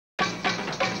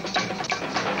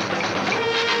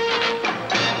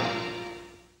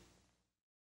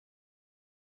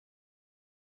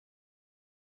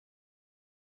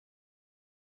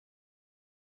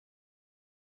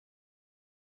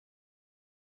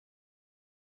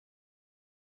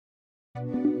I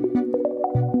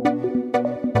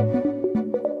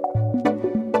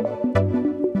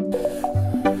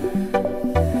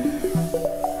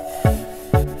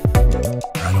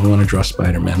don't want to draw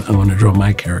Spider-Man. I want to draw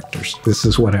my characters. This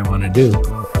is what I want to do.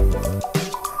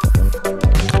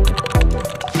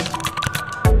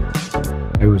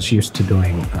 I was used to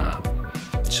doing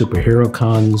superhero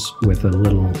cons with a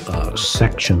little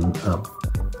section of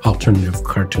alternative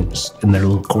cartoons in their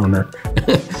little corner,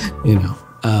 you know.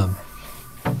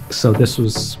 So this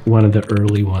was one of the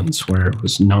early ones where it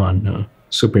was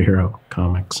non-superhero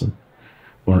comics and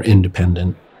more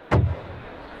independent.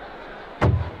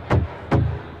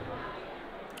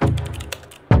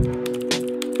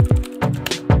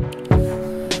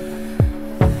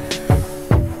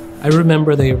 I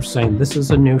remember they were saying, this is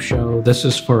a new show, this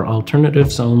is for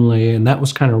alternatives only, and that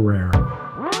was kind of rare.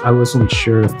 I wasn't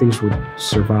sure if these would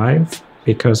survive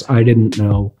because I didn't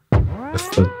know if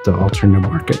the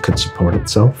alternative market could support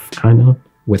itself, kind of,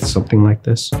 with something like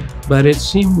this. But it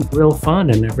seemed real fun,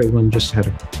 and everyone just had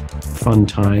a fun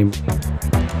time.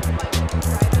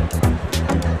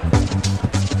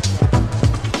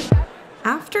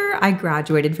 After I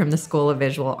graduated from the School of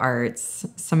Visual Arts,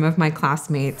 some of my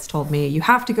classmates told me, you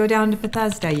have to go down to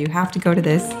Bethesda, you have to go to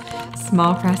this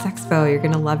Small Press Expo, you're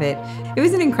gonna love it. It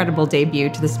was an incredible debut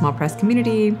to the small press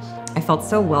community. I felt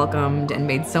so welcomed and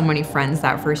made so many friends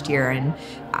that first year. And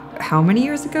how many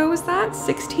years ago was that?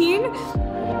 16?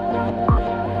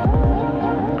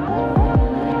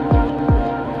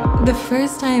 The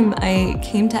first time I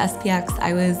came to SPX,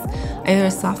 I was either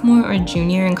a sophomore or a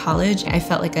junior in college. I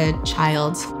felt like a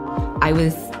child. I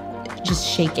was just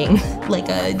shaking like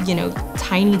a,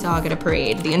 tiny dog at a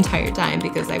parade the entire time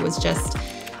because I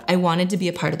wanted to be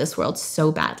a part of this world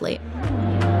so badly.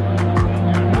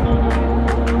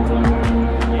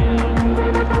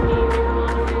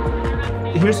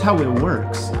 Here's how it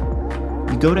works.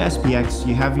 You go to SPX,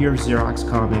 you have your Xerox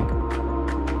comic,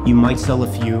 you might sell a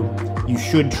few, you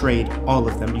should trade all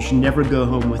of them. You should never go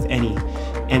home with any.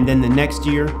 And then the next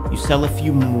year, you sell a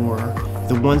few more.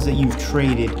 The ones that you've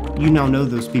traded, you now know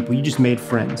those people, you just made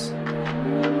friends.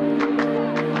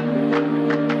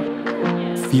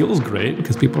 Feels great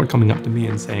because people are coming up to me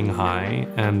and saying hi,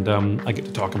 and I get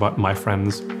to talk about my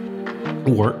friends'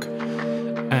 work.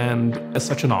 And it's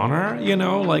such an honor, it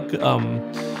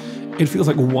feels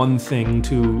like one thing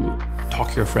to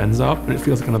talk your friends up, and it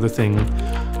feels like another thing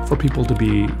for people to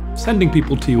be sending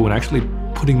people to you and actually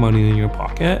putting money in your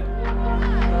pocket.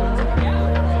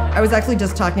 I was actually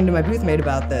just talking to my booth mate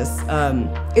about this.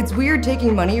 It's weird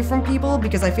taking money from people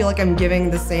because I feel like I'm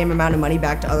giving the same amount of money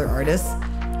back to other artists.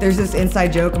 There's this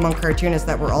inside joke among cartoonists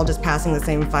that we're all just passing the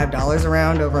same $5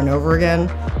 around over and over again.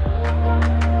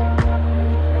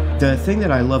 The thing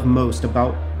that I love most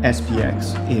about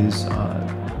SPX is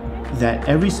that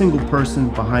every single person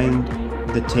behind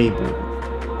the table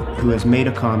who has made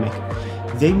a comic,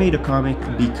 they made a comic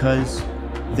because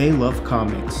they love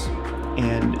comics.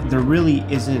 And there really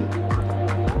isn't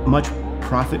much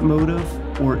profit motive,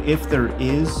 or if there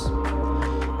is,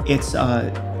 it's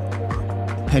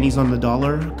pennies on the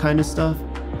dollar kind of stuff.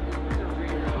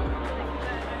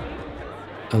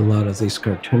 A lot of these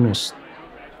cartoonists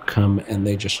come and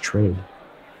they just trade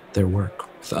their work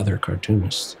with other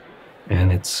cartoonists.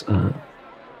 And it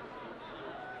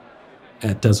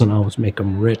doesn't always make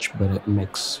them rich, but it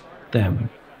makes them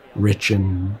rich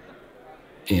in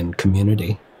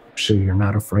community. So you're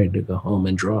not afraid to go home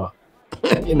and draw,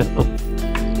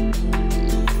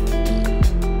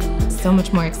 So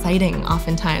much more exciting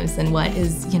oftentimes than what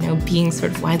is, being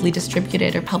sort of widely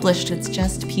distributed or published. It's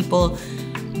just people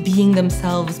being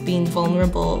themselves, being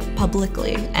vulnerable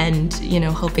publicly, and,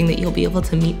 hoping that you'll be able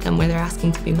to meet them where they're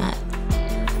asking to be met.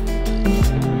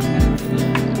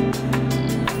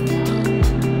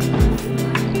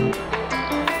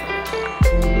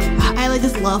 I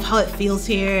just love how it feels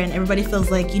here, and everybody feels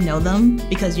like you know them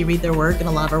because you read their work, and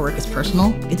a lot of our work is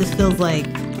personal. It just feels like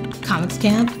comics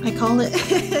camp, I call it.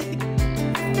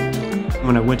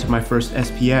 When I went to my first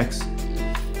SPX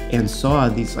and saw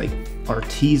these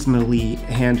artisanally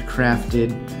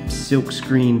handcrafted,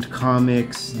 silk-screened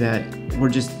comics that were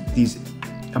just these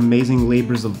amazing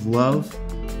labors of love,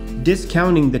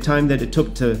 discounting the time that it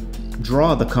took to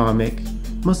draw the comic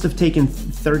must have taken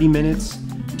 30 minutes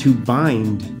to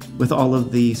bind with all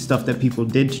of the stuff that people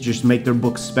did to just make their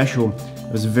books special.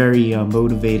 It was very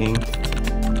motivating.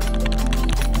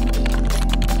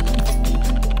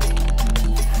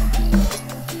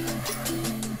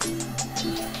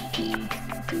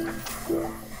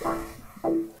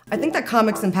 I think that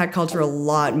comics impact culture a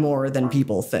lot more than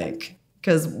people think.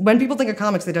 Because when people think of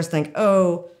comics, they just think,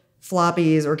 oh,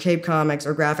 floppies or Cape comics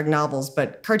or graphic novels,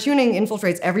 but cartooning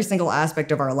infiltrates every single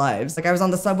aspect of our lives. Like I was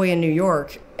on the subway in New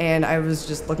York and I was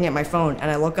just looking at my phone and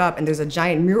I look up and there's a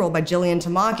giant mural by Jillian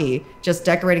Tamaki just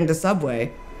decorating the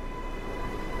subway.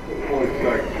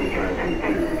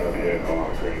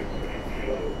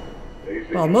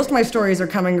 Well, most of my stories are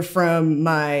coming from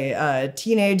my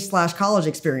teenage/college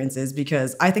experiences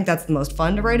because I think that's the most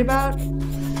fun to write about.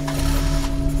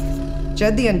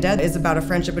 Jed the Undead is about a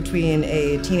friendship between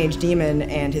a teenage demon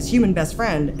and his human best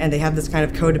friend, and they have this kind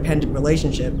of codependent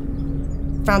relationship.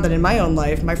 Found that in my own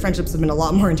life, my friendships have been a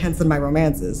lot more intense than my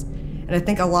romances. And I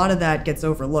think a lot of that gets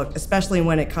overlooked, especially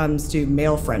when it comes to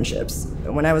male friendships.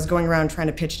 When I was going around trying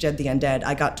to pitch Jed the Undead,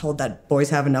 I got told that boys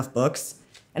have enough books.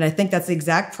 And I think that's the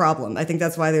exact problem. I think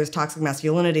that's why there's toxic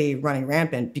masculinity running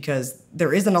rampant, because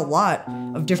there isn't a lot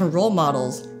of different role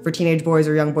models for teenage boys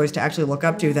or young boys to actually look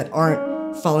up to that aren't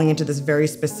falling into this very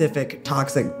specific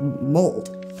toxic mold.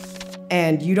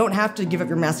 And you don't have to give up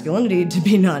your masculinity to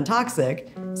be non-toxic.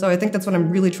 So I think that's what I'm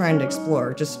really trying to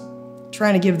explore. Just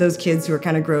trying to give those kids who are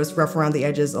kind of gross, rough around the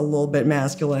edges, a little bit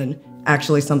masculine,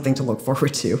 actually something to look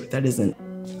forward to that isn't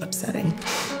upsetting.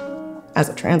 As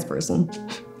a trans person,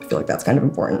 I feel like that's kind of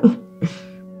important.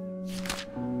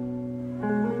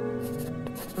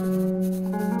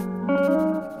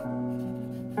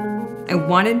 I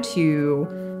wanted to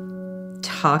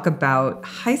talk about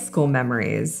high school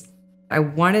memories. I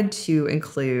wanted to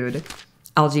include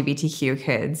LGBTQ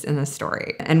kids in the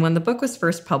story. And when the book was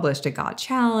first published, it got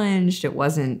challenged. It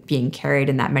wasn't being carried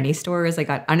in that many stores. I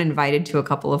got uninvited to a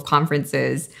couple of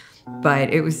conferences.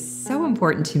 But it was so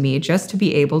important to me just to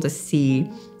be able to see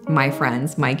my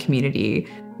friends, my community,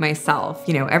 myself,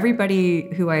 you know,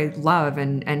 everybody who I love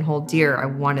and hold dear, I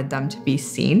wanted them to be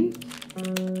seen.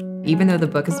 Even though the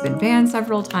book has been banned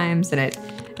several times and it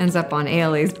ends up on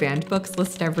ALA's banned books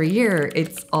list every year,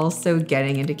 it's also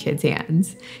getting into kids'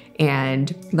 hands. And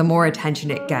the more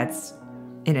attention it gets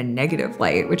in a negative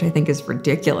light, which I think is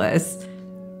ridiculous,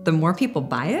 the more people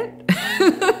buy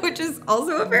it, which is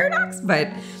also a paradox.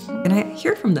 And I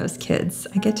hear from those kids.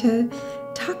 I get to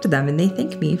talk to them and they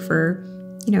thank me for,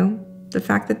 you know, the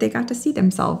fact that they got to see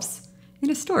themselves in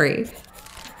a story.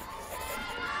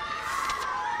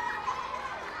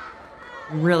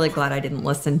 I'm really glad I didn't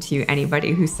listen to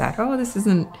anybody who said, oh, this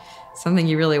isn't something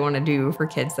you really want to do for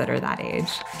kids that are that age.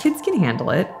 Kids can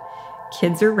handle it.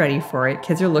 Kids are ready for it.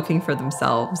 Kids are looking for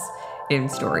themselves in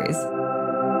stories.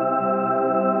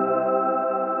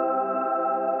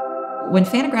 When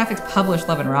Fantagraphics published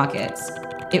Love and Rockets,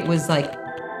 it was like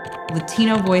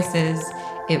Latino voices,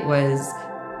 it was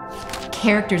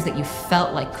characters that you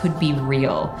felt like could be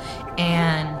real.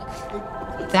 And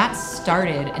that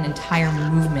started an entire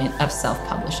movement of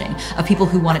self-publishing, of people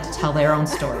who wanted to tell their own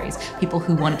stories, people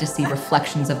who wanted to see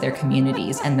reflections of their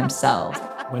communities and themselves.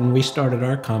 When we started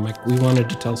our comic, we wanted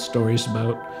to tell stories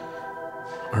about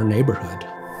our neighborhood.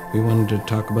 We wanted to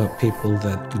talk about people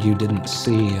that you didn't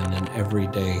see in an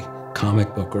everyday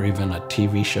comic book or even a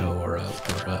TV show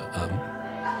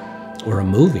or a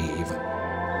movie even.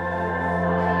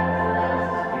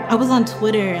 I was on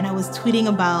Twitter and I was tweeting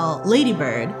about Lady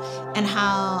Bird and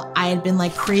how I had been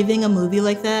like craving a movie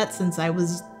like that since I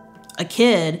was a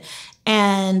kid.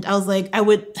 And I was like, I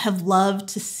would have loved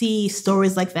to see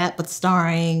stories like that, but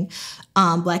starring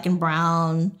Black and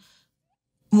brown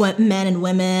men and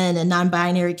women and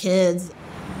non-binary kids.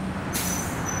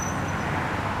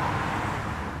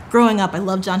 Growing up, I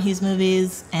loved John Hughes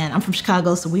movies, and I'm from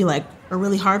Chicago, so we like are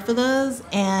really hard for those.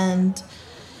 And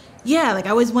yeah, like I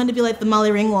always wanted to be like the Molly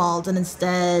Ringwald, and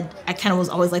instead I kind of was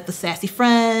always like the sassy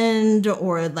friend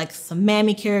or like some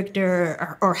mammy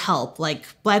character or help. Like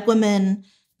Black women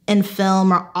in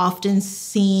film are often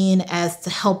seen as to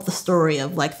help the story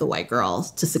of like the white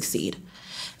girls to succeed.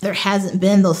 There hasn't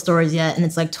been those stories yet, and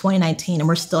it's like 2019 and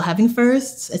we're still having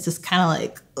firsts. It's just kind of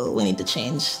like, oh, we need to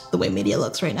change the way media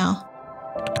looks right now.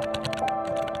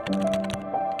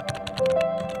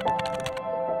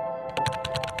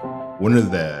 One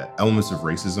of the elements of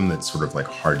racism that's sort of like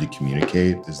hard to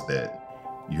communicate is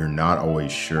that you're not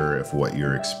always sure if what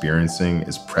you're experiencing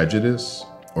is prejudice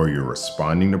or you're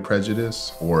responding to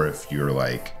prejudice or if you're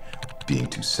like being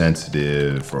too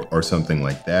sensitive or something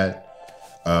like that.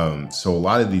 So a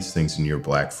lot of these things in Your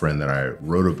Black Friend that I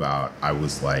wrote about, I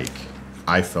was like,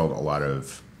 I felt a lot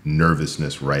of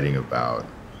nervousness writing about,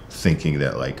 thinking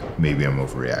that like maybe I'm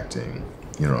overreacting,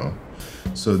 you know?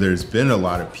 So there's been a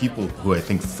lot of people who I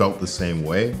think felt the same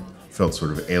way, felt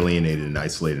sort of alienated and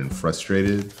isolated and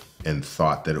frustrated and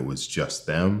thought that it was just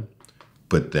them.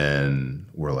 But then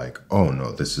we're like, oh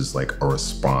no, this is like a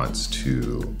response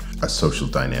to a social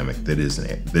dynamic that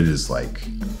is like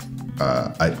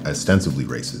ostensibly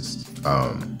racist,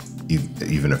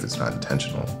 even if it's not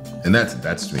intentional. And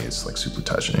that's to me, it's like super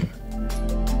touching.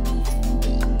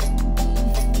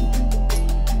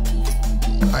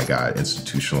 I got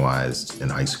institutionalized in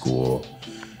high school,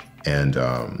 and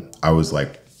I was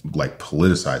like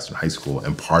politicized in high school.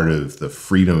 And part of the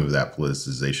freedom of that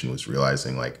politicization was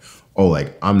realizing like, oh,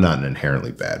 like I'm not an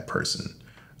inherently bad person.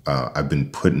 I've been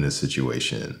put in a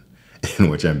situation in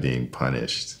which I'm being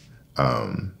punished.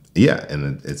 Yeah,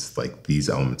 and it's like these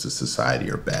elements of society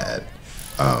are bad.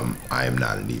 I am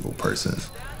not an evil person.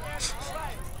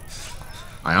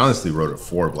 I honestly wrote it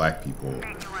for Black people.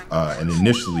 And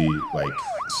initially, like,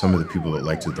 some of the people that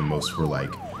liked it the most were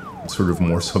like sort of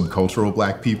more subcultural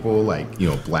Black people, like, you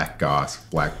know, Black goths,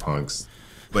 Black punks.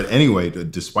 But anyway,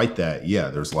 despite that, yeah,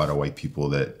 there's a lot of white people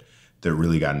that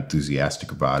really got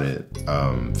enthusiastic about it,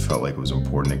 felt like it was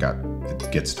important.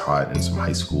 It gets taught in some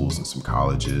high schools and some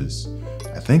colleges.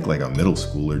 I think like a middle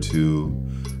school or two.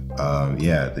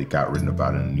 Yeah, they got written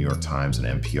about in the New York Times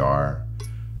and NPR.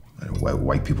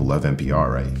 White people love NPR,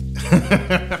 right?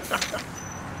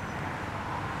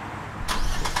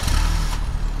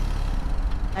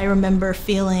 I remember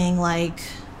feeling like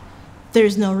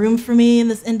there's no room for me in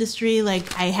this industry.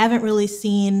 Like I haven't really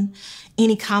seen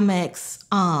any comics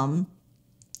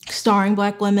starring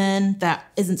Black women that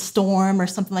isn't Storm or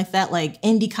something like that, like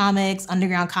indie comics,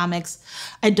 underground comics.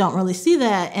 I don't really see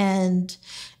that. And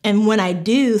when I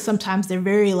do, sometimes they're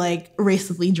very like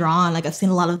racially drawn. Like I've seen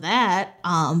a lot of that,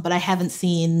 but I haven't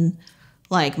seen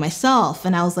like myself.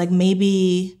 And I was like,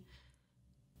 maybe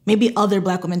other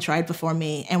Black women tried before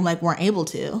me and like weren't able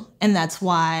to. And that's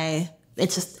why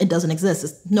it doesn't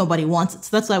exist. Nobody wants it.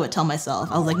 So that's what I would tell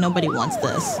myself. I was like, nobody wants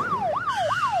this.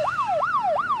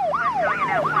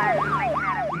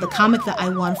 The comic that I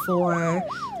won for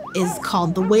is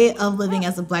called The Way of Living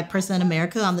as a Black Person in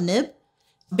America on the Nib.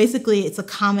 Basically, it's a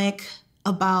comic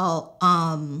about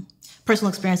personal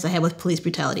experience I had with police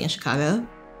brutality in Chicago.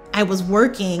 I was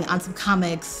working on some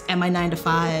comics at my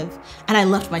 9-to-5, and I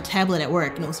left my tablet at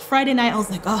work. And it was Friday night. I was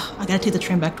like, oh, I gotta take the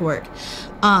train back to work.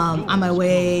 On my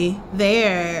way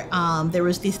there, there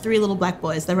was these 3 little Black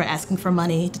boys that were asking for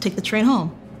money to take the train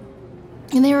home.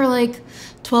 And they were like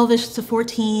 12-ish to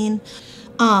 14.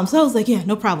 So I was like, yeah,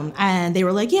 no problem. And they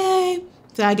were like, yay.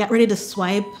 So I got ready to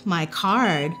swipe my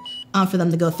card for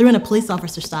them to go through, and a police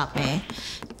officer stopped me.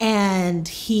 And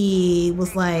he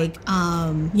was like,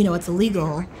 you know, it's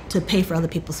illegal to pay for other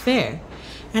people's fare.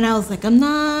 And I was like, I'm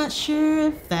not sure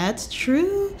if that's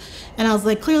true. And I was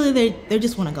like, clearly they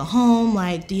just want to go home.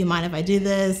 Like, do you mind if I do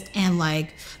this? And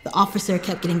like, the officer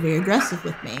kept getting very aggressive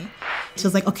with me. So I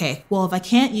was like, okay, well, if I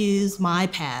can't use my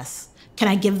pass, can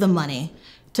I give them money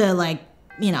to like,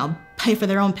 you know, pay for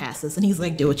their own passes? And he's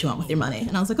like, do what you want with your money.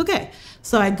 And I was like, okay.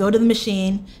 So I go to the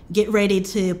machine, get ready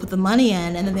to put the money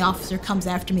in, and then the officer comes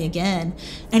after me again.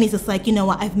 And he's just like, you know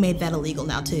what, I've made that illegal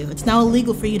now too. It's now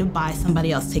illegal for you to buy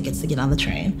somebody else tickets to get on the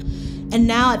train. And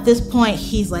now at this point,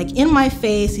 he's like in my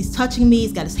face, he's touching me,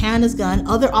 he's got his hand on his gun.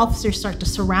 Other officers start to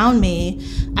surround me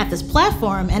at this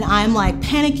platform, and I'm like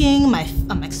panicking,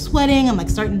 I'm like sweating, I'm like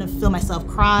starting to feel myself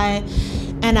cry.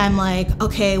 And I'm like,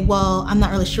 okay, well, I'm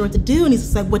not really sure what to do. And he's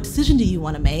just like, what decision do you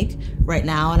want to make right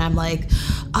now? And I'm like,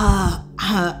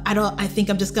 I think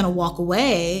I'm just gonna walk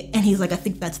away. And he's like, I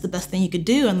think that's the best thing you could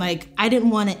do. And like, I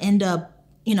didn't want to end up,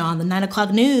 you know, on the 9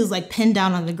 o'clock news, like pinned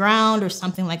down on the ground or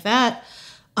something like that.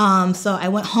 So I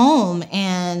went home,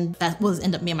 and that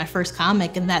ended up being my first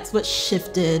comic. And that's what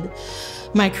shifted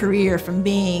my career from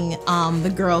being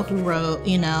the girl who wrote,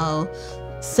 you know,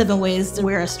 7 ways to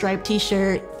wear a striped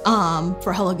t-shirt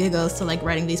for Hello Giggles to like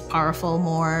writing these powerful,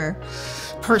 more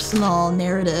personal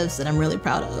narratives that I'm really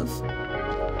proud of.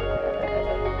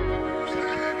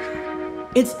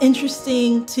 It's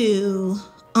interesting to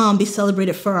be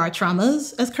celebrated for our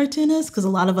traumas as cartoonists, because a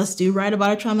lot of us do write about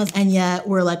our traumas, and yet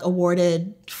we're like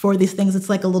awarded for these things. It's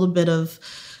like a little bit of,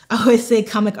 I always say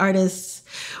comic artists,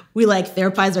 we like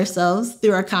therapize ourselves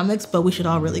through our comics, but we should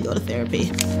all really go to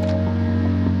therapy.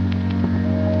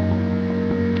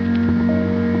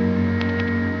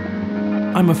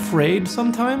 I'm afraid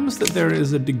sometimes that there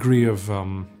is a degree of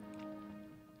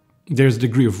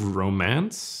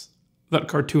romance that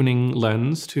cartooning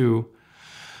lends to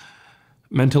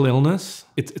mental illness.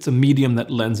 It's a medium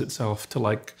that lends itself to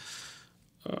like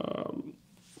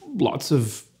lots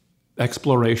of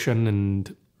exploration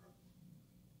and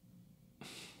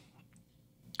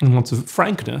lots of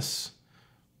frankness.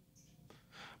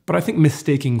 But I think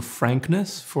mistaking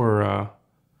frankness for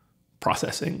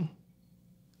processing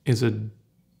is a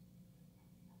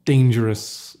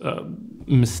dangerous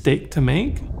mistake to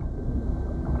make.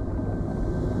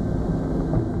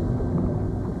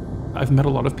 I've met a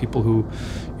lot of people who,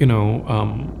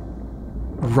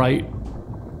 write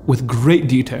with great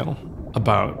detail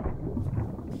about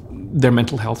their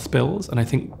mental health spills, and I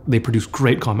think they produce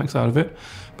great comics out of it.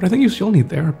 But I think you still need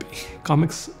therapy.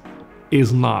 Comics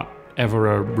is not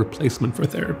ever a replacement for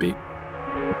therapy.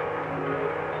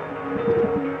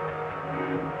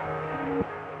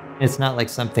 It's not like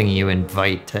something you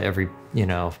invite to every,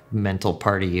 mental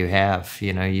party you have.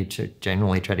 You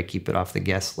generally try to keep it off the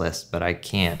guest list, but I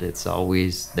can't. It's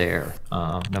always there.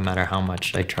 No matter how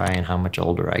much I try and how much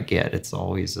older I get, it's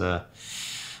always a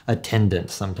attendant,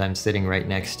 sometimes sitting right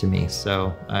next to me.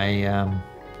 So I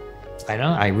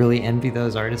really envy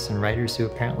those artists and writers who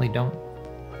apparently don't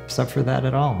suffer that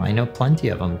at all. I know plenty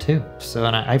of them too. So,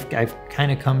 and I've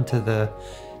kind of come to the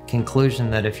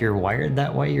conclusion that if you're wired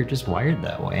that way, you're just wired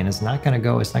that way, and it's not going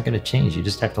to change. You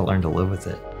just have to learn to live with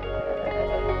it.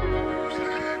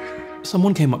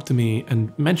 Someone came up to me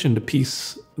and mentioned a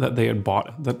piece that they had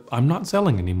bought that I'm not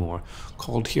selling anymore,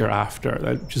 called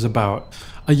Hereafter, which is about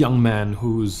a young man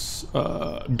who's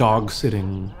dog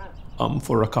sitting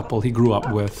for a couple he grew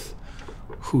up with,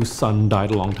 whose son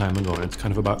died a long time ago, and it's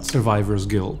kind of about survivor's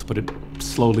guilt, but it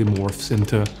slowly morphs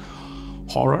into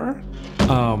horror.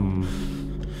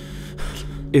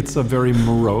 It's a very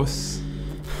morose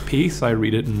piece. I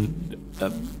read it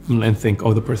and think,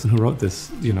 oh, the person who wrote this,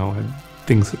 had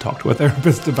things to talk to a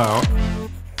therapist about.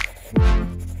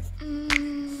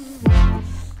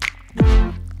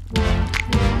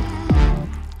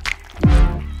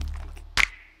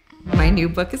 My new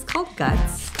book is called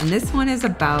Guts, and this one is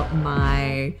about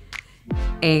my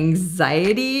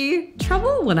anxiety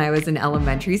trouble. When I was in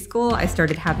elementary school, I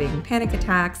started having panic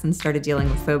attacks and started dealing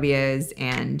with phobias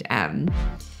and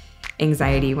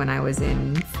anxiety when I was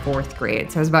in 4th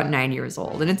grade. So I was about 9 years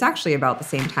old. And it's actually about the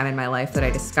same time in my life that I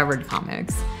discovered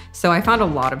comics. So I found a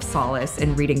lot of solace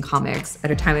in reading comics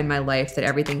at a time in my life that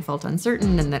everything felt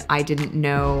uncertain and that I didn't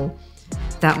know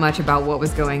that much about what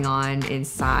was going on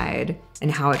inside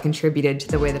and how it contributed to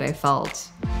the way that I felt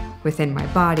within my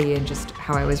body and just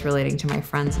how I was relating to my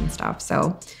friends and stuff.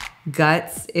 So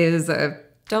Guts is a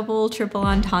double, triple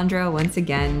entendre once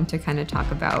again to kind of talk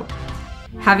about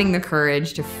having the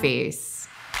courage to face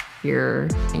your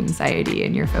anxiety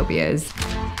and your phobias.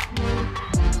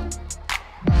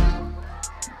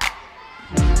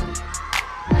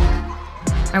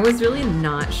 I was really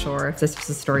not sure if this was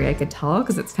a story I could tell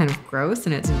because it's kind of gross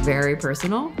and it's very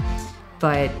personal.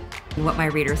 But what my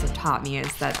readers have taught me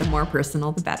is that the more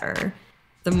personal, the better.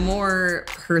 The more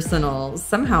personal,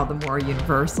 somehow the more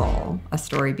universal a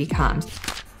story becomes.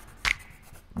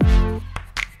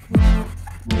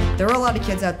 There are a lot of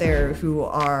kids out there who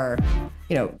are,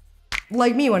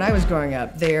 like me when I was growing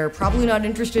up. They're probably not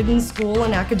interested in school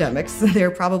and academics. They're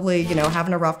probably,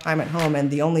 having a rough time at home, and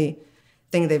the only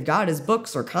thing they've got is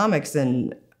books or comics.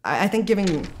 And I think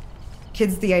giving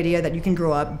kids the idea that you can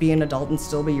grow up, be an adult, and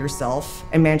still be yourself,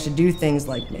 and manage to do things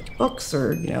like make books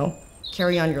or,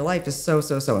 carry on your life is so,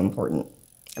 so, so important.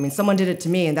 I mean, someone did it to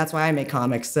me, and that's why I make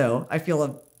comics, so I feel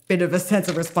a bit of a sense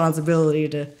of responsibility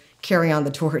to carry on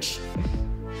the torch.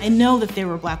 I know that there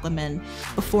were Black women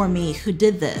before me who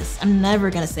did this. I'm never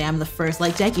gonna say I'm the first.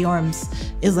 Like, Jackie Orms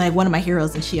is like one of my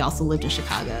heroes, and she also lived in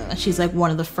Chicago. And she's like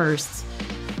one of the first,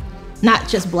 not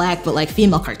just Black, but like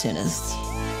female cartoonists.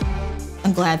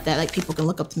 I'm glad that like people can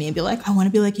look up to me and be like, I wanna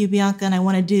be like you, Bianca, and I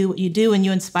wanna do what you do, and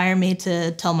you inspire me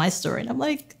to tell my story. And I'm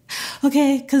like,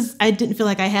 okay, because I didn't feel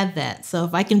like I had that. So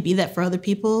if I can be that for other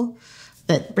people,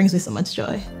 that brings me so much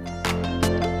joy.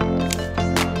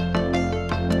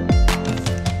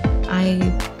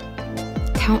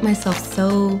 I count myself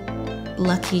so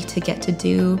lucky to get to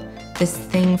do this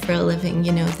thing for a living,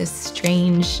 this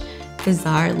strange,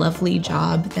 bizarre, lovely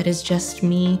job that is just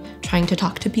me trying to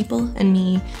talk to people and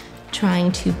me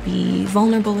trying to be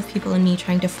vulnerable with people and me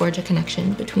trying to forge a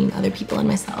connection between other people and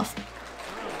myself.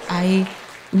 I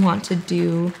want to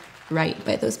do right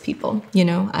by those people,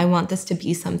 I want this to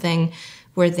be something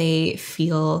where they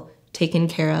feel taken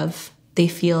care of, they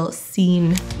feel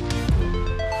seen.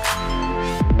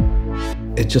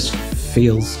 It just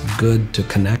feels good to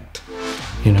connect,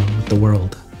 with the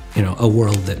world. A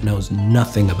world that knows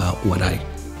nothing about what I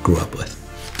grew up with,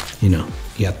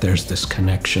 yet there's this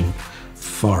connection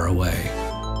far away.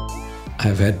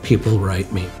 I've had people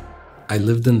write me. I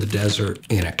lived in the desert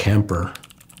in a camper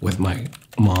with my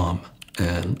mom,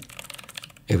 and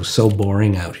it was so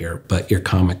boring out here, but your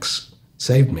comics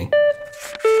saved me.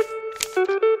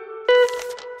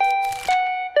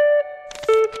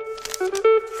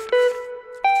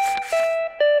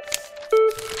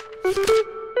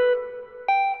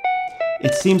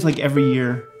 It seems like every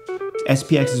year,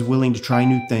 SPX is willing to try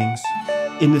new things,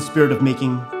 in the spirit of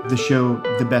making the show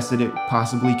the best that it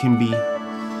possibly can be.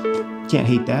 Can't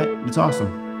hate that. It's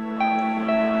awesome.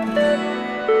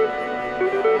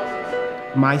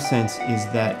 My sense is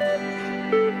that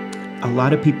a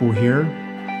lot of people here,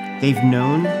 they've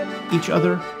known each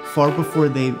other far before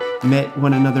they met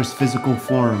one another's physical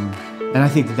form. And I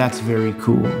think that that's very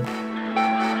cool.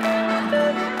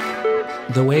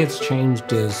 The way it's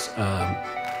changed is,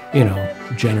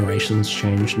 generations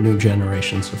change, new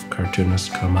generations of cartoonists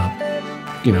come up.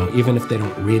 Even if they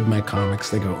don't read my comics,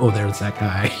 they go, oh, there's that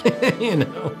guy,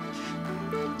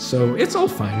 So it's all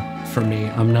fine for me.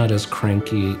 I'm not as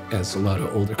cranky as a lot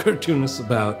of older cartoonists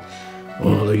about,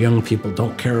 oh, the young people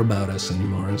don't care about us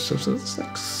anymore. And so it's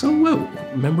like, so what?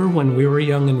 Remember when we were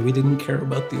young and we didn't care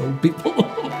about the old people?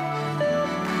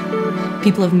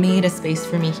 People have made a space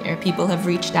for me here. People have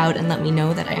reached out and let me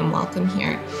know that I am welcome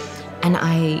here. And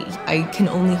I can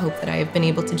only hope that I have been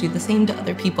able to do the same to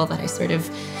other people that I sort of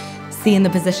see in the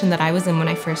position that I was in when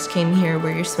I first came here,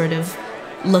 where you're sort of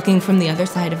looking from the other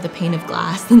side of the pane of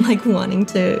glass and like wanting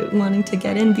to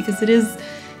get in, because it is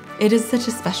such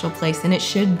a special place, and it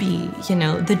should be,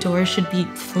 the door should be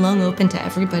flung open to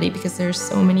everybody, because there are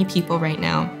so many people right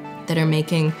now that are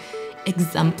making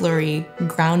exemplary,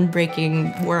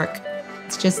 groundbreaking work.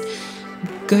 It's just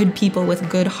good people with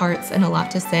good hearts and a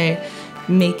lot to say,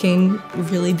 making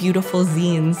really beautiful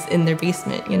zines in their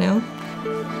basement,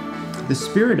 The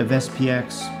spirit of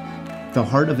SPX, the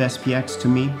heart of SPX to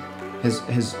me,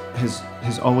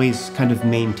 has always kind of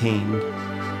maintained.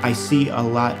 I see a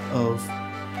lot of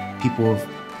people of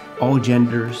all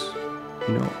genders,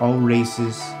 all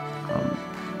races,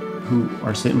 who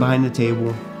are sitting behind the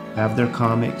table, have their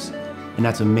comics, and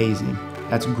that's amazing.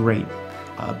 That's great,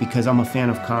 because I'm a fan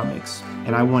of comics,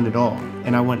 and I want it all,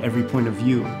 and I want every point of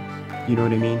view. You know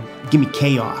what I mean? Give me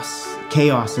chaos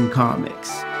in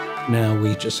comics. Now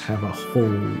we just have a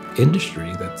whole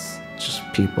industry that's just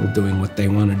people doing what they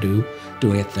want to do,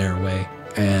 doing it their way.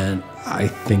 And I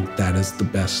think that is the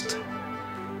best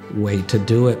way to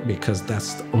do it, because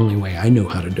that's the only way I knew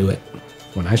how to do it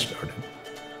when I started.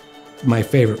 My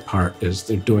favorite part is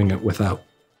they're doing it without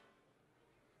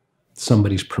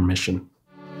somebody's permission.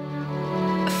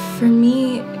 For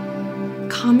me,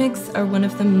 comics are one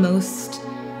of the most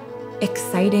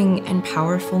exciting and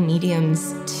powerful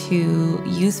mediums to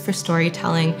use for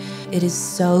storytelling. It is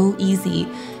so easy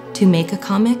to make a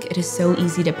comic. It is so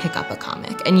easy to pick up a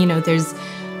comic. And there's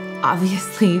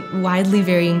obviously widely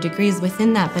varying degrees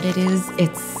within that, but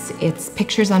it's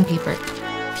pictures on paper.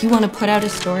 If you want to put out a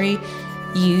story,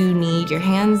 you need your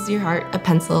hands, your heart, a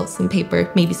pencil, some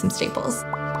paper, maybe some staples.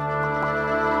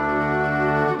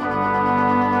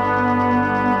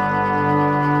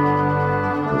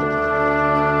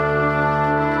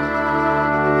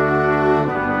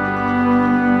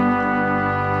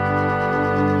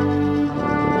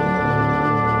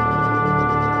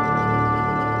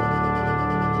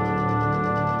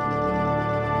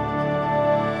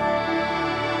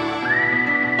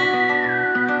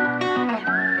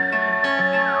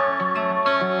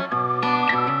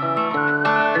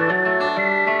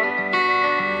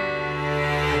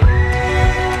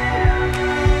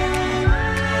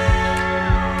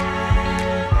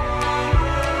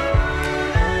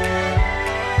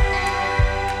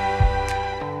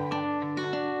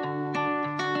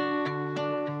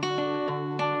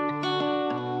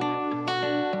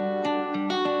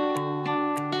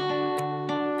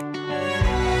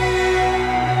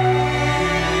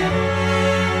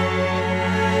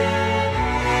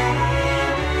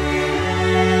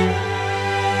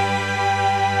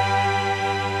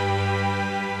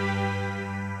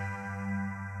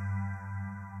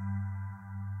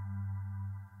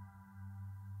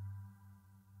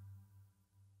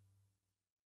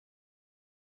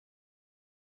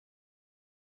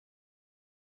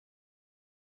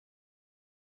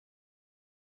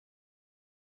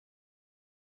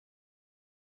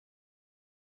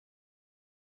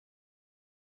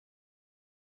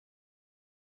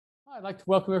 I'd like to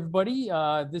welcome everybody.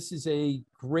 This is a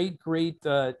great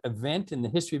event in the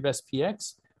history of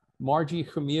SPX. Marjee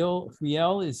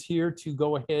Chmiel is here to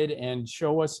go ahead and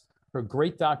show us her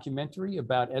great documentary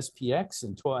about SPX,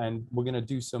 and we're going to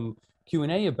do some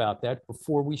Q&A about that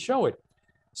before we show it.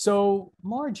 So,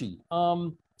 Marjee,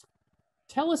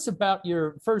 tell us about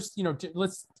your first,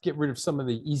 let's get rid of some of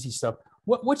the easy stuff.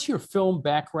 What's your film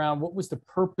background? What was the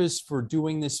purpose for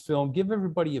doing this film? Give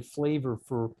everybody a flavor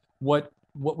for what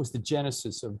was the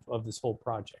genesis of this whole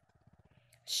project?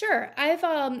 Sure. I've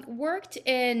worked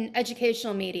in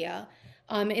educational media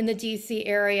in the DC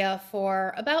area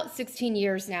for about 16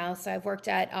 years now. So I've worked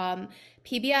at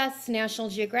PBS, National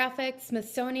Geographic,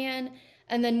 Smithsonian,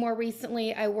 And then more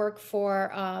recently, I work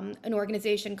for an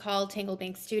organization called Tangled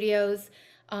Bank Studios,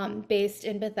 based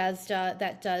in Bethesda,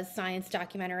 that does science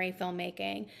documentary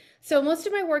filmmaking. So most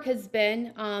of my work has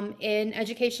been in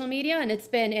educational media, and it's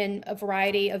been in a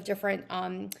variety of different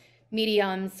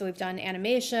mediums. So we've done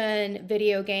animation,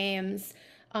 video games,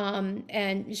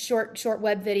 and short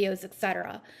web videos,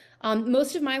 etc.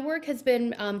 Most of my work has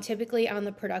been typically on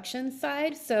the production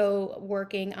side, so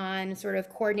working on sort of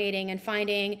coordinating and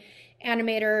finding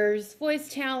animators, voice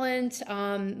talent,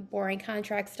 boring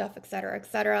contract stuff, et cetera, et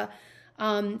cetera.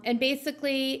 And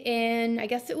basically in, I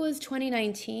guess it was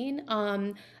 2019,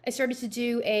 I started to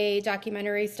do a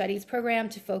documentary studies program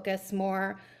to focus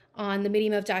more on the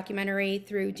medium of documentary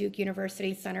through Duke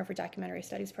University Center for Documentary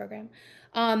Studies program.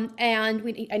 And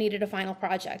I needed a final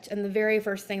project. And the very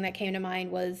first thing that came to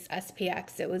mind was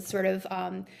SPX. It was sort of,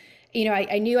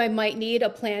 I knew I might need a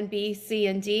plan B, C,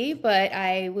 and D, but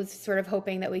I was sort of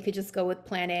hoping that we could just go with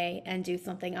plan A and do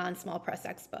something on Small Press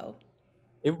Expo.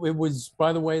 It was,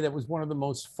 by the way, that was one of the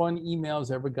most fun emails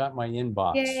I ever got in my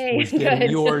inbox. Yay, was getting good.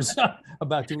 yours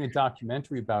about doing a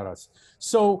documentary about us.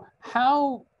 So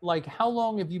how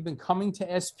long have you been coming to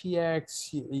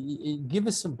SPX? Give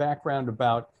us some background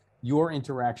about your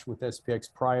interaction with SPX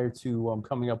prior to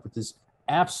coming up with this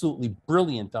absolutely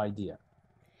brilliant idea.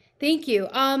 Thank you.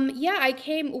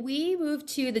 We moved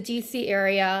to the DC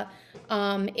area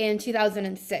in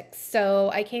 2006. So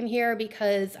I came here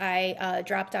because I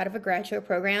dropped out of a graduate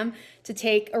program to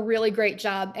take a really great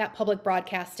job at public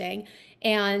broadcasting.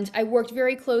 And I worked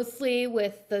very closely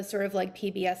with the sort of like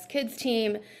PBS Kids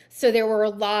team. So there were a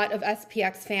lot of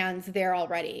SPX fans there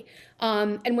already.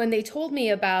 And when they told me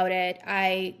about it,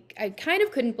 I kind of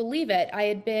couldn't believe it. I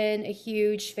had been a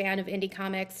huge fan of indie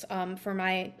comics for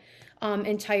my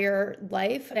entire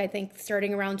life, I think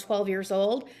starting around 12 years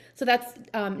old. So that's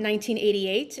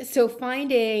 1988. So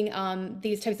finding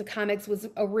these types of comics was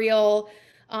a real,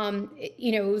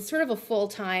 it was sort of a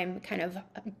full-time kind of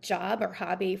job or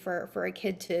hobby for a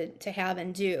kid to have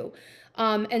and do.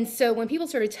 And so when people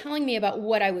started telling me about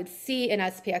what I would see in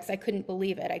SPX, I couldn't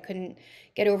believe it. I couldn't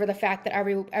get over the fact that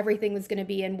everything was going to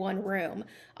be in one room.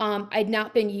 I'd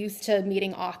not been used to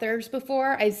meeting authors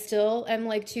before. I still am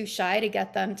like too shy to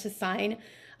get them to sign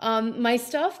my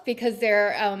stuff because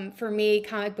they're, for me,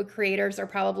 comic book creators are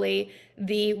probably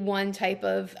the one type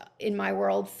of, in my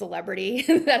world, celebrity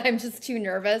that I'm just too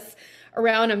nervous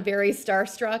around. I'm very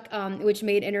starstruck, which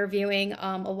made interviewing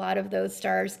a lot of those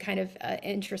stars kind of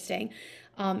interesting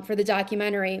for the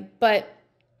documentary.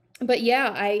 But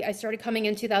yeah, I started coming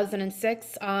in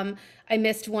 2006. I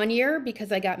missed 1 year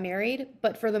because I got married,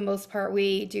 but for the most part,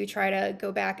 we do try to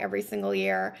go back every single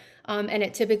year. And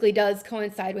it typically does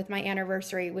coincide with my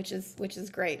anniversary, which is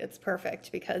great. It's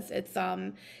perfect because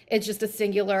it's just a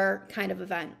singular kind of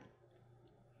event.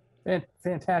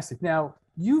 Fantastic. Now,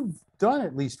 you've done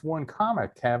at least one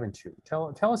comic, haven't you?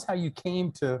 Tell us how you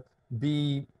came to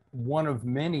be one of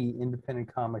many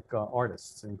independent comic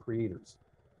artists and creators.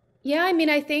 Yeah, I mean,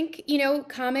 I think,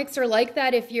 comics are like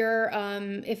that. If you're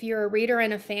a reader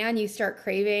and a fan, you start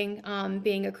craving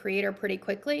being a creator pretty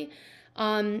quickly.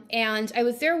 And I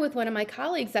was there with one of my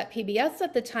colleagues at PBS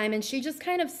at the time, and she just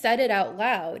kind of said it out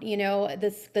loud,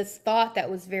 this thought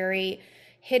that was very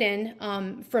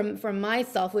hidden from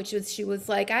myself, which was, she was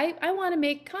like, I want to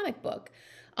make a comic book.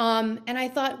 And I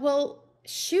thought, well,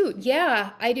 shoot,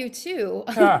 yeah, I do too.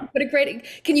 What a great,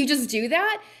 can you just do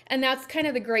that? And that's kind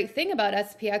of the great thing about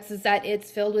SPX is that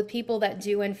it's filled with people that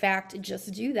do in fact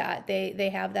just do that. They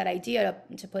have that idea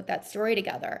to put that story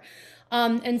together.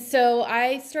 And so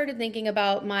I started thinking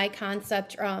about my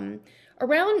concept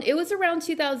it was around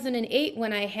 2008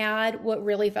 when I had what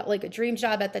really felt like a dream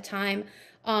job at the time.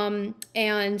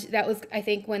 And that was, I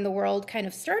think, when the world kind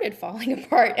of started falling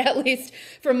apart, at least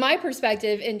from my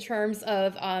perspective, in terms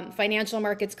of financial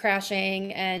markets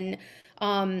crashing and,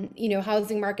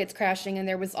 housing markets crashing. And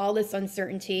there was all this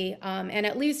uncertainty. And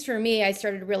at least for me, I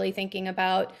started really thinking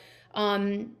about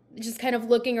just kind of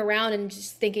looking around and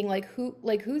just thinking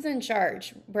who's in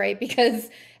charge, right? Because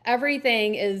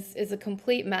everything is a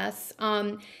complete mess.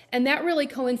 And that really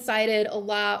coincided a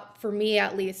lot for me,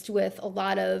 at least, with a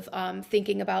lot of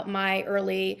thinking about my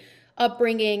early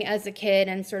upbringing as a kid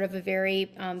and sort of a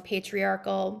very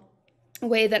patriarchal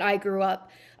way that I grew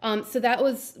up. So that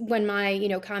was when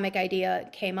my, comic idea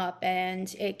came up,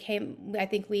 and I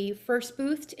think we first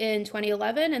boothed in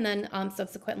 2011 and then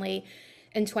subsequently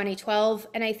in 2012.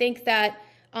 And I think that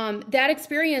that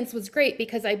experience was great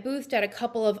because I boothed at a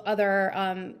couple of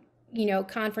other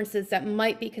conferences that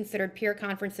might be considered peer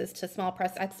conferences to Small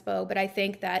Press Expo, but I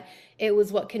think that it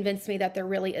was what convinced me that there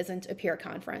really isn't a peer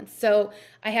conference. So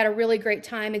I had a really great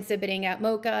time exhibiting at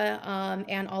MoCA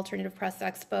and Alternative Press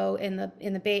Expo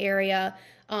in the Bay Area,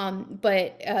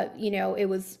 but it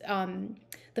was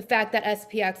the fact that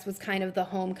SPX was kind of the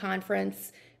home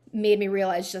conference made me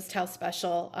realize just how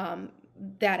special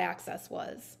that access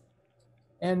was.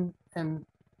 And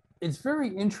it's very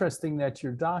interesting that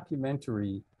your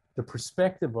documentary, the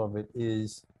perspective of it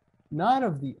is not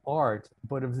of the art,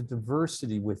 but of the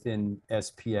diversity within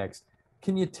SPX.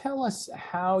 Can you tell us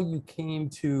how you came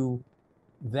to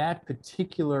that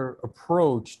particular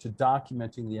approach to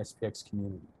documenting the SPX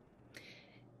community?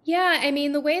 Yeah, I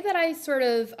mean, the way that I sort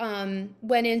of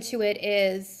went into it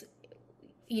is,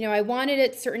 I wanted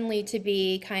it certainly to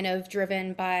be kind of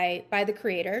driven by the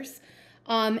creators.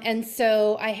 And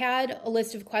so I had a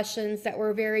list of questions that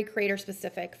were very creator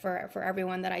specific for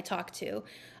everyone that I talked to.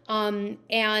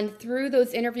 And through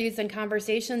those interviews and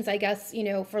conversations, I guess,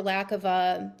 for lack of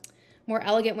a more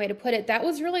elegant way to put it, that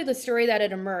was really the story that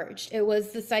had emerged. It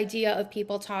was this idea of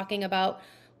people talking about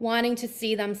wanting to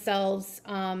see themselves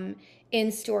in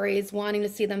stories, wanting to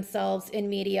see themselves in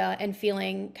media, and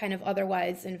feeling kind of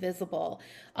otherwise invisible.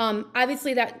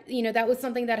 Obviously, that was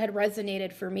something that had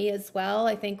resonated for me as well.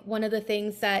 I think one of the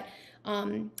things that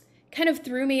kind of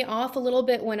threw me off a little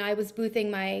bit when I was boothing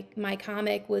my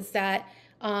comic was that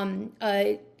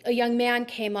a young man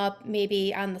came up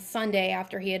maybe on the Sunday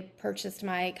after he had purchased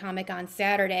my comic on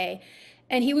Saturday,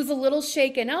 and he was a little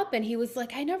shaken up, and he was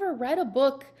like, "I never read a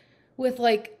book with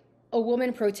like a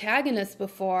woman protagonist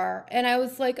before." And I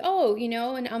was like, "Oh,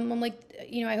 and I'm like,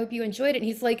 I hope you enjoyed it." And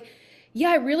he's like, "Yeah,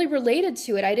 I really related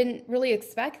to it. I didn't really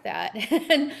expect that."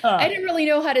 And I didn't really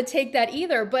know how to take that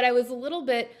either, but I was a little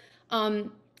bit,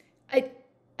 I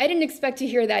didn't expect to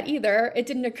hear that either. It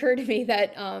didn't occur to me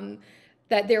that,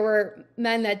 that there were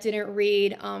men that didn't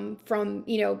read from,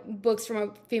 books from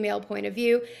a female point of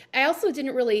view. I also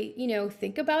didn't really,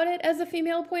 think about it as a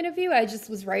female point of view. I just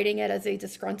was writing it as a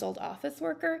disgruntled office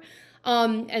worker.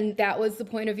 And that was the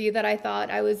point of view that I thought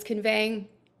I was conveying.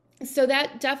 So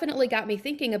that definitely got me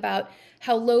thinking about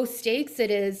how low stakes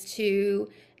it is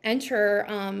to enter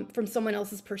from someone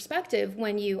else's perspective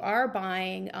when you are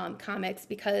buying comics,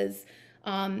 because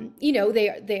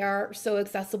they are so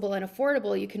accessible and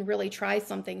affordable. You can really try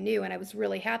something new. And I was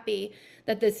really happy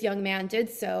that this young man did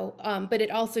so. But it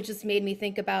also just made me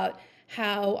think about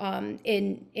how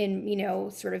in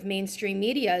sort of mainstream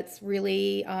media, it's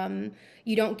really,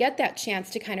 you don't get that chance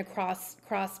to kind of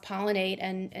cross-pollinate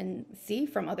and see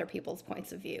from other people's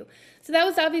points of view. So that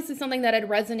was obviously something that had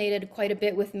resonated quite a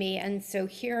bit with me. And so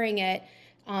hearing it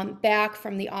back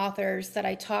from the authors that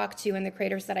I talked to and the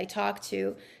creators that I talked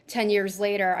to 10 years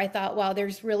later, I thought, wow,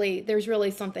 there's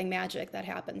really something magic that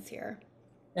happens here.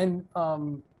 And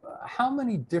how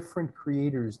many different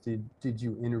creators did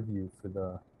you interview for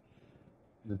the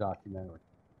documentary?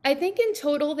 I think in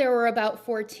total there were about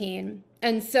 14.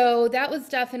 And so that was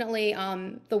definitely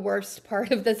the worst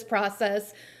part of this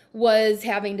process, was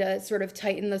having to sort of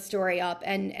tighten the story up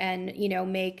and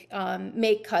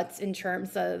make cuts in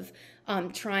terms of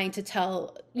trying to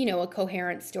tell a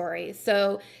coherent story.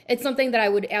 So it's something that I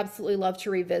would absolutely love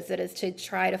to revisit, is to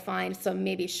try to find some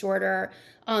maybe shorter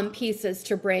pieces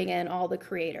to bring in all the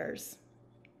creators.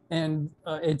 And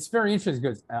it's very interesting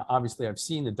because obviously I've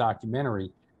seen the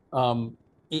documentary.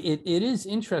 It is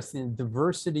interesting, the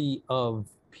diversity of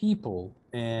people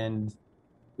and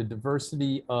the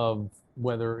diversity of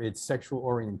whether it's sexual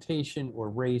orientation or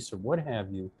race or what have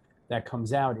you, that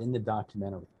comes out in the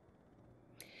documentary.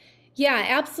 Yeah,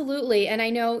 absolutely. And I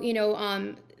know,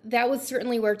 that was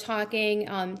certainly, we're talking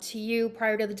to you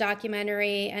prior to the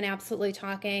documentary, and absolutely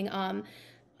talking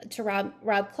to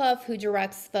Rob Clough, who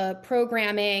directs the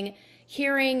programming,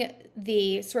 hearing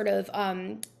the sort of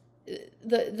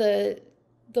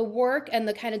the work and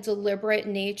the kind of deliberate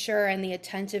nature and the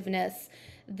attentiveness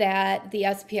that the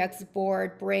SPX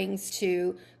board brings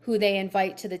to who they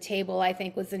invite to the table, I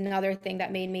think was another thing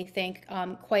that made me think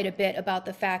quite a bit about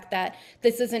the fact that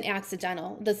this isn't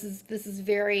accidental. This is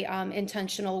very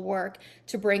intentional work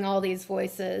to bring all these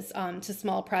voices to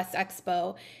Small Press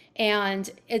Expo. And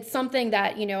it's something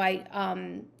that,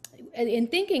 in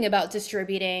thinking about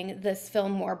distributing this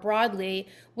film more broadly,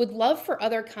 would love for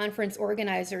other conference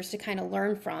organizers to kind of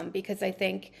learn from, because I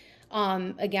think,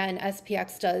 again,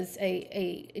 SPX does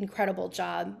a incredible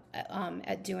job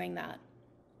at doing that.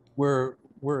 We're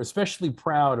especially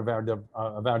proud of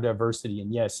our diversity,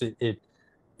 and yes, it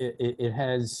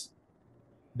has.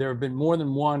 There have been more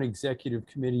than one executive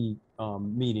committee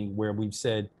meeting where we've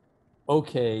said,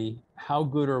 okay, how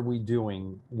good are we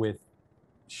doing with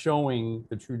showing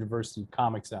the true diversity of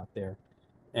comics out there.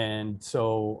 And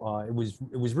so it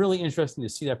was really interesting to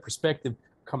see that perspective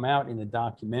come out in the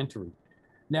documentary.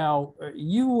 Now,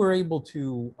 you were able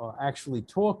to actually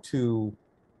talk to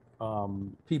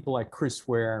people like Chris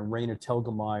Ware and Raina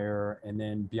Telgemeier, and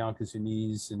then Bianca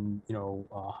Zuniz, and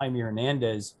Jaime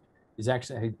Hernandez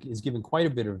is given quite a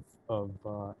bit of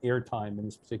airtime in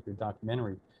this particular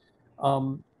documentary.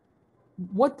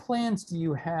 What plans do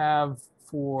you have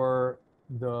for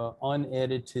the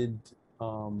unedited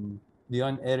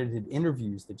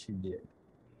interviews that you did?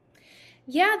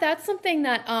 Yeah, that's something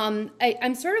that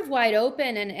I'm sort of wide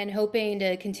open and hoping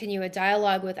to continue a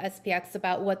dialogue with SPX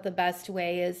about what the best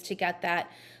way is to get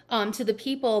that to the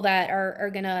people that are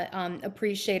going to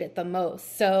appreciate it the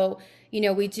most. So,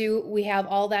 we have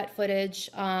all that footage.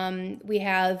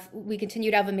 We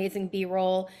continue to have amazing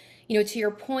B-roll. To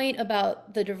your point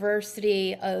about the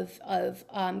diversity of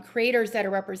creators that are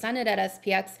represented at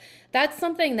SPX, that's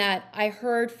something that I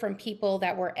heard from people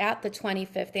that were at the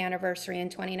 25th anniversary in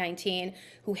 2019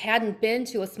 who hadn't been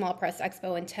to a small press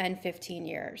expo in 10, 15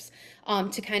 years,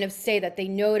 to kind of say that they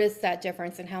noticed that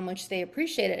difference and how much they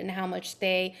appreciate it and how much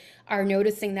they are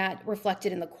noticing that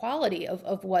reflected in the quality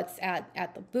of what's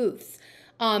at the booths.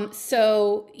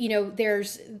 So,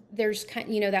 there's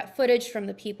that footage from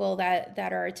the people that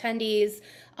are attendees.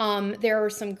 There were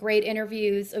some great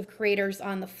interviews of creators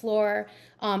on the floor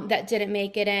that didn't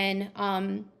make it in,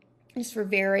 just for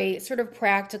very sort of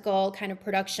practical kind of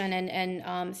production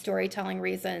and storytelling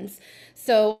reasons.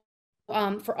 So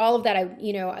for all of that,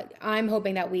 I'm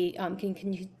hoping that we can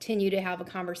continue to have a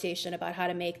conversation about how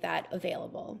to make that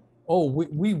available. Oh,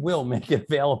 we will make it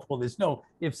available. There's no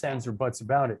ifs, ands, or buts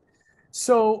about it.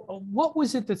 So what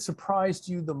was it that surprised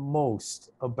you the most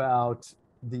about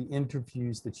the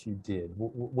interviews that you did?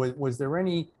 Was there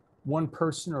any one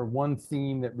person or one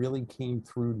theme that really came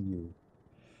through to you?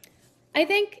 I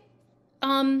think,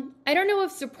 I don't know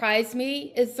if surprised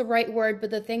me is the right word, but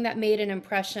the thing that made an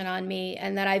impression on me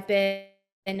and that I've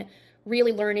been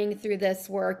really learning through this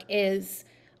work is,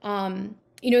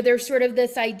 there's sort of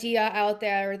this idea out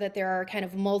there that there are kind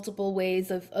of multiple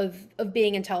ways of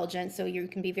being intelligent. So you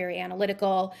can be very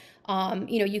analytical,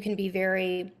 you can be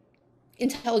very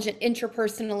intelligent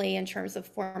interpersonally in terms of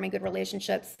forming good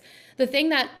relationships. The thing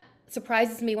that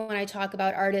surprises me when I talk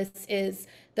about artists is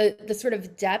the sort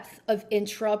of depth of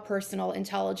intrapersonal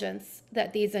intelligence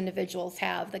that these individuals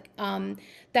have.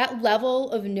 That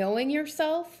level of knowing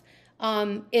yourself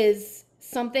is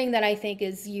something that I think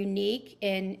is unique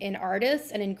in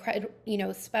artists and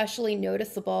especially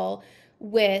noticeable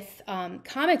with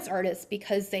comics artists,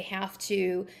 because they have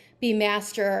to be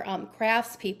master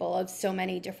craftspeople of so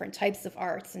many different types of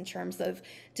arts in terms of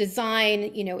design,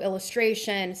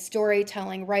 illustration,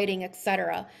 storytelling, writing,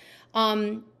 etc.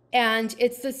 And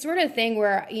it's the sort of thing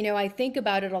where, I think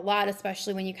about it a lot,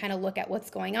 especially when you kind of look at what's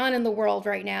going on in the world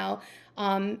right now,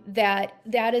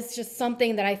 that is just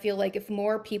something that I feel like if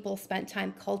more people spent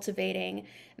time cultivating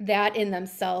that in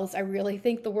themselves, I really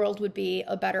think the world would be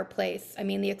a better place. I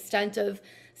mean, the extent of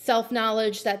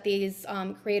self-knowledge that these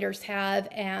creators have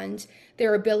and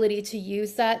their ability to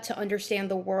use that to understand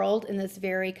the world in this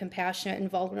very compassionate and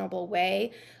vulnerable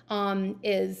way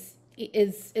is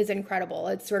incredible.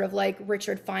 It's sort of like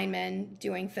Richard Feynman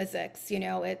doing physics.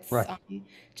 It's right.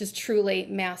 Just truly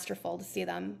masterful to see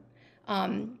them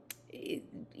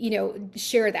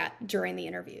share that during the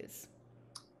interviews.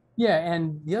 Yeah,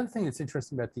 and the other thing that's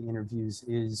interesting about the interviews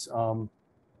is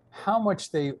how much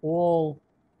they all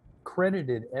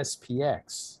credited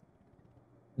SPX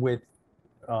with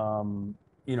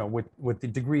with the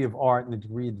degree of art and the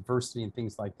degree of diversity and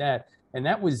things like that, and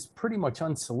that was pretty much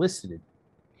unsolicited.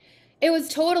 It was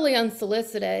totally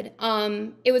unsolicited.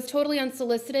 And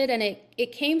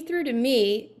it came through to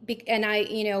me,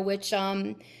 and which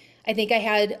I think I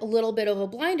had a little bit of a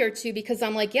blinder to, because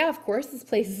I'm like, yeah, of course this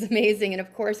place is amazing, and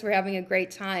of course we're having a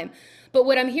great time. But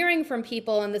what I'm hearing from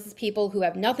people, and this is people who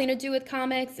have nothing to do with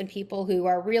comics and people who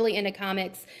are really into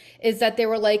comics, is that they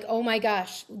were like, oh my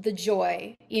gosh, the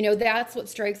joy. That's what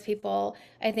strikes people,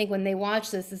 I think, when they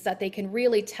watch this, is that they can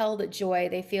really tell the joy.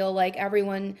 They feel like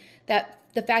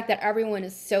the fact that everyone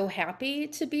is so happy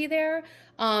to be there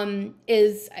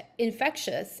is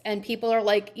infectious. And people are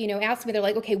like, ask me, they're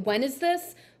like, okay, when is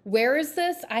this? Where is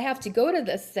this? I have to go to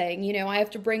this thing. I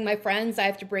have to bring my friends. I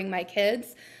have to bring my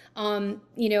kids.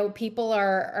 People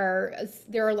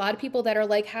there are a lot of people that are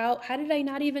like, how did I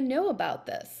not even know about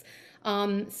this?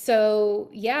 So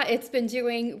yeah, it's been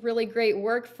doing really great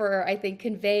work for, I think,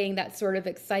 conveying that sort of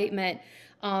excitement.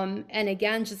 And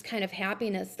again, just kind of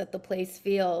happiness that the place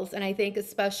feels. And I think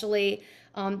especially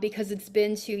because it's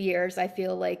been 2 years, I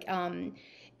feel like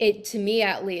it, to me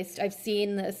at least, I've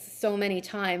seen this so many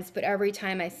times, but every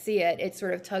time I see it, it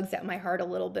sort of tugs at my heart a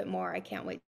little bit more. I can't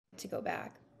wait to go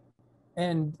back.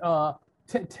 And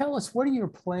tell us, what are your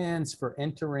plans for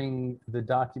entering the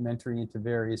documentary into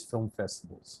various film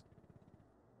festivals?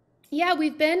 Yeah,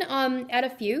 we've been at a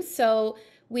few. So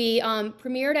we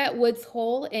premiered at Woods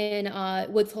Hole in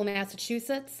Woods Hole,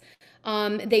 Massachusetts.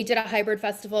 They did a hybrid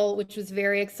festival, which was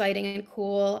very exciting and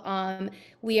cool.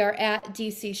 We are at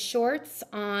DC Shorts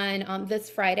on this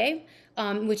Friday,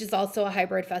 which is also a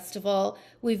hybrid festival.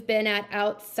 We've been at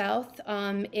Out South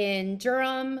in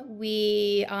Durham.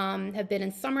 We have been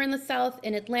in Summer in the South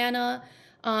in Atlanta.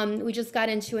 We just got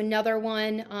into another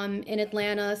one in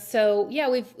Atlanta. So yeah,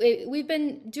 we've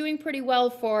been doing pretty well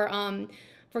for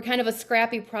kind of a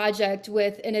scrappy project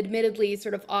with an admittedly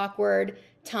sort of awkward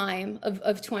time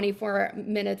of 24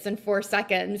 minutes and 4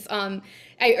 seconds.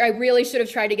 I really should have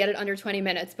tried to get it under 20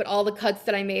 minutes, but all the cuts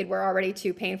that I made were already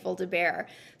too painful to bear.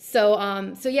 So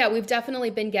yeah, we've definitely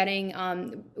been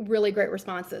getting really great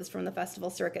responses from the festival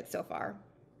circuit so far.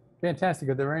 Fantastic.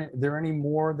 Are there any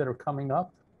more that are coming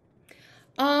up?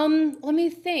 Let me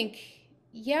think.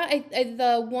 Yeah,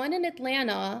 the one in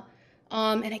Atlanta,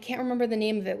 and I can't remember the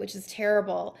name of it, which is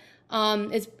terrible,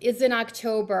 is in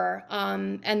October.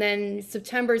 And then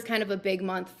September is kind of a big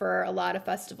month for a lot of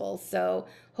festivals. So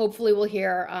hopefully we'll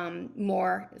hear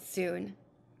more soon.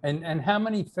 And how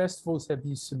many festivals have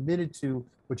you submitted to,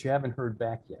 but you haven't heard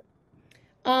back yet?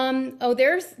 Oh,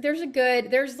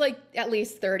 there's like at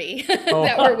least 30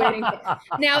 that we're waiting for.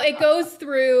 Now it goes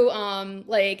through,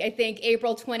 like I think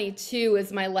April 22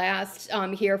 is my last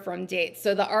hear from date.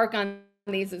 So the arc on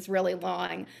these is really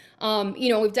long.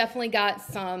 We've definitely got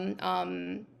some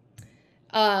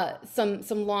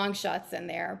long shots in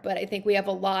there, but I think we have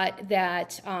a lot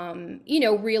that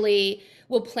really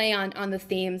will play on the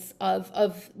themes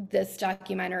of this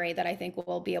documentary that I think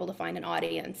we'll be able to find an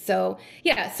audience. So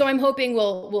yeah, so I'm hoping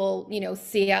we'll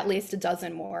see at least a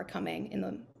dozen more coming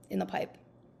in the pipe.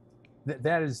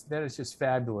 That is just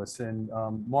fabulous. And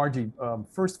Marjee,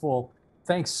 first of all,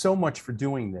 thanks so much for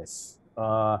doing this.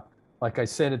 Like I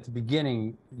said at the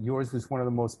beginning, yours was one of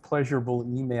the most pleasurable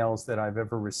emails that I've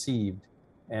ever received.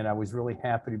 And I was really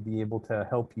happy to be able to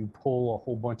help you pull a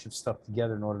whole bunch of stuff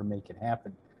together in order to make it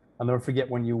happen. I'll never forget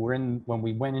when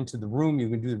we went into the room, you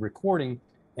could do the recording,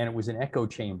 and it was an echo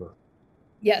chamber.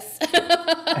 Yes.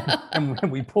 and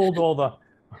when we pulled all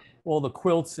the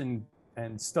quilts and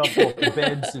stuff off the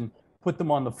beds and put them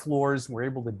on the floors, and we're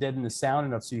able to deaden the sound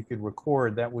enough so you could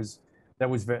record. That was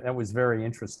very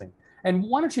interesting. And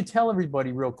why don't you tell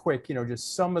everybody real quick,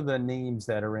 just some of the names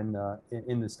that are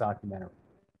in this documentary?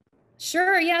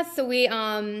 Sure. Yeah. So we,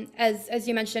 as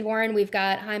you mentioned, Warren, we've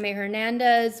got Jaime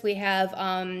Hernandez. We have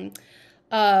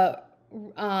Bianca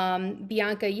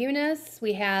Eunice.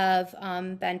 We have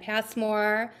Ben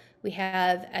Passmore. We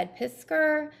have Ed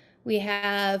Pisker. We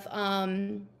have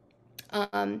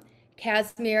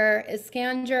Casimir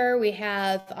Iskander. We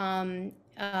have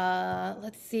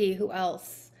let's see who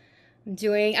else.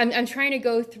 I'm trying to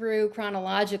go through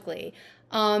chronologically.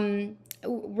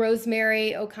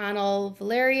 Rosemary O'Connell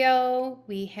Valerio.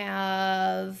 We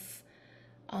have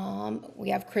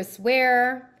Chris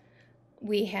Ware.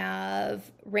 We have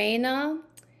Raina.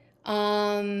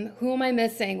 Who am I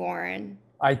missing, Warren?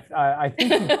 I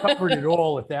think you covered it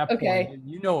all at that Okay. point.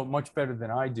 You know it much better than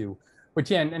I do. But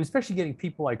yeah, and especially getting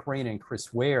people like Raina and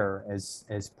Chris Ware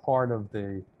as part of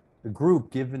the group,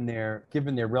 given their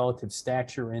relative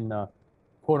stature in the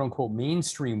quote unquote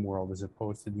mainstream world as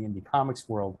opposed to the indie comics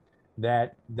world.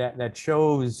 That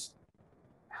shows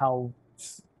how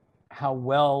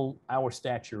well our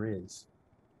stature is.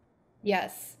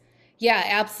 Yes. Yeah,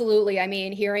 absolutely. I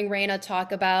mean, hearing Raina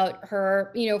talk about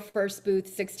her, first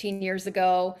booth 16 years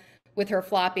ago with her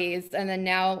floppies, and then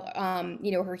now,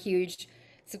 her huge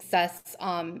success,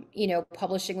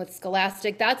 publishing with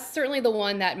Scholastic. That's certainly the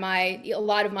one that a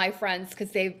lot of my friends,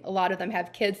 because a lot of them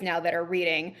have kids now that are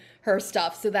reading her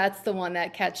stuff. So that's the one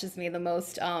that catches me the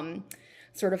most,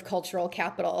 sort of cultural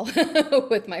capital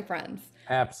with my friends.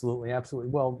 Absolutely,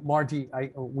 absolutely. Well, Marjee,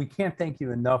 we can't thank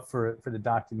you enough for the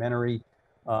documentary.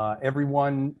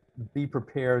 Everyone, be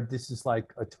prepared. This is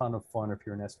like a ton of fun if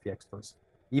you're an SPX person.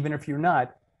 Even if you're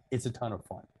not, it's a ton of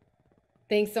fun.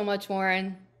 Thanks so much,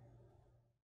 Warren.